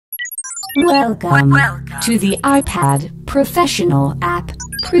Welcome to the iPad Professional app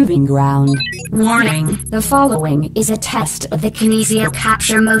Proving Ground. Warning, the following is a test of the Kinesio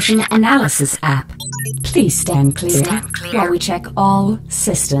Capture Motion Analysis app. Please stand clear while we check all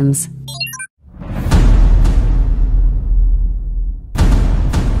systems.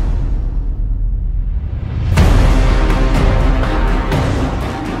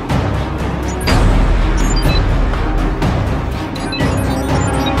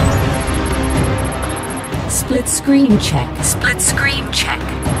 Split screen check. Split screen check.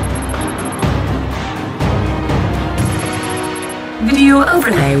 Video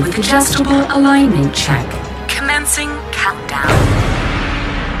overlay with adjustable alignment check. Commencing countdown.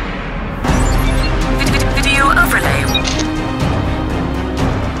 Video overlay.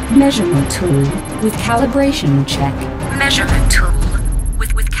 Measurement tool with calibration check. Measurement tool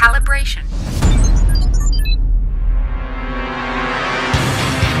with calibration.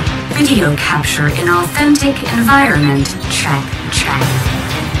 Video capture in authentic environment. Check.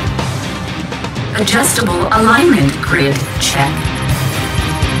 Adjustable alignment grid. Check.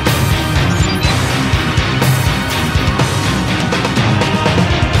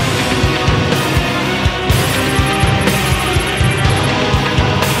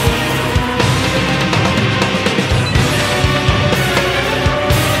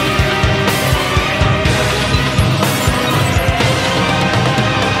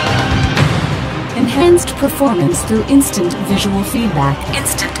 Enhanced performance through instant visual feedback.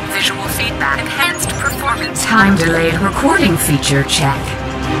 Instant visual feedback. Enhanced performance. Time delayed recording feature. Check.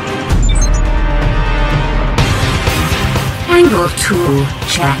 Angle tool.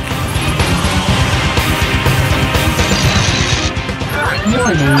 Check.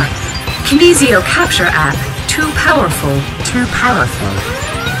 Warning. Kinesio Capture app. Too powerful. Too powerful.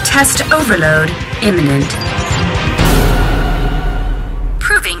 Test overload imminent.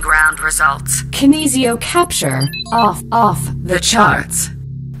 Proving Ground results. Kinesio Capture off the charts.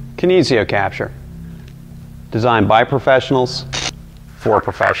 Kinesio Capture, designed by professionals for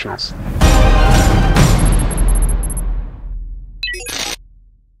professionals.